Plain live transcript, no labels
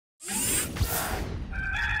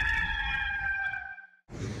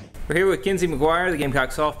We're here with Kenzi Maguire, the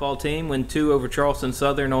Gamecock softball team, win 2 over Charleston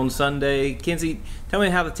Southern on Sunday. Kenzi, tell me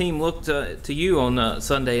how the team looked to you on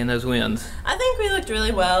Sunday in those wins. I think we looked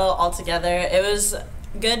really well all together. It was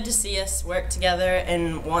good to see us work together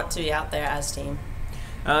and want to be out there as a team.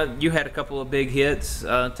 You had a couple of big hits.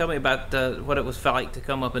 Tell me about what it was like to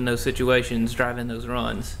come up in those situations, driving those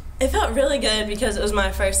runs. It felt really good because it was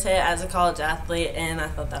my first hit as a college athlete, and I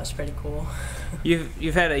thought that was pretty cool.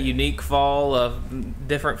 You've had a unique fall, a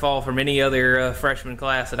different fall from any other freshman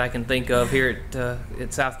class that I can think of here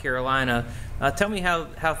at South Carolina. Tell me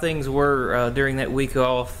how things were during that week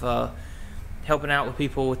off, helping out with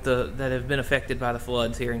people that have been affected by the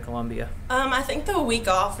floods here in Columbia. I think the week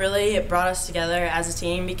off really brought us together as a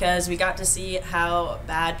team because we got to see how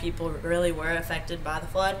bad people really were affected by the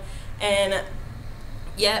flood, and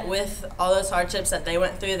yet with all those hardships that they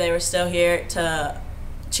went through, they were still here to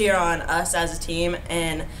cheer on us as a team,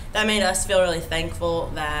 and that made us feel really thankful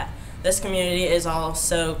that this community is all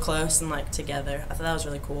so close and together. I thought that was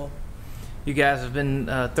really cool. You guys have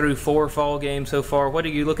been through 4 fall games so far. What are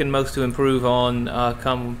you looking most to improve on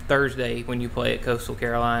come Thursday when you play at Coastal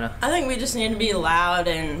Carolina? I think we just need to be loud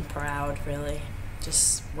and proud, really.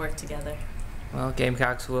 Just work together. Well,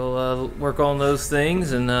 Gamecocks will work on those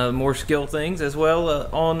things and more skill things as well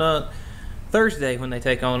on Thursday when they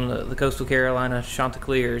take on the Coastal Carolina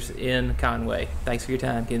Chanticleers in Conway. Thanks for your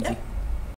time, Kenzi. Yep.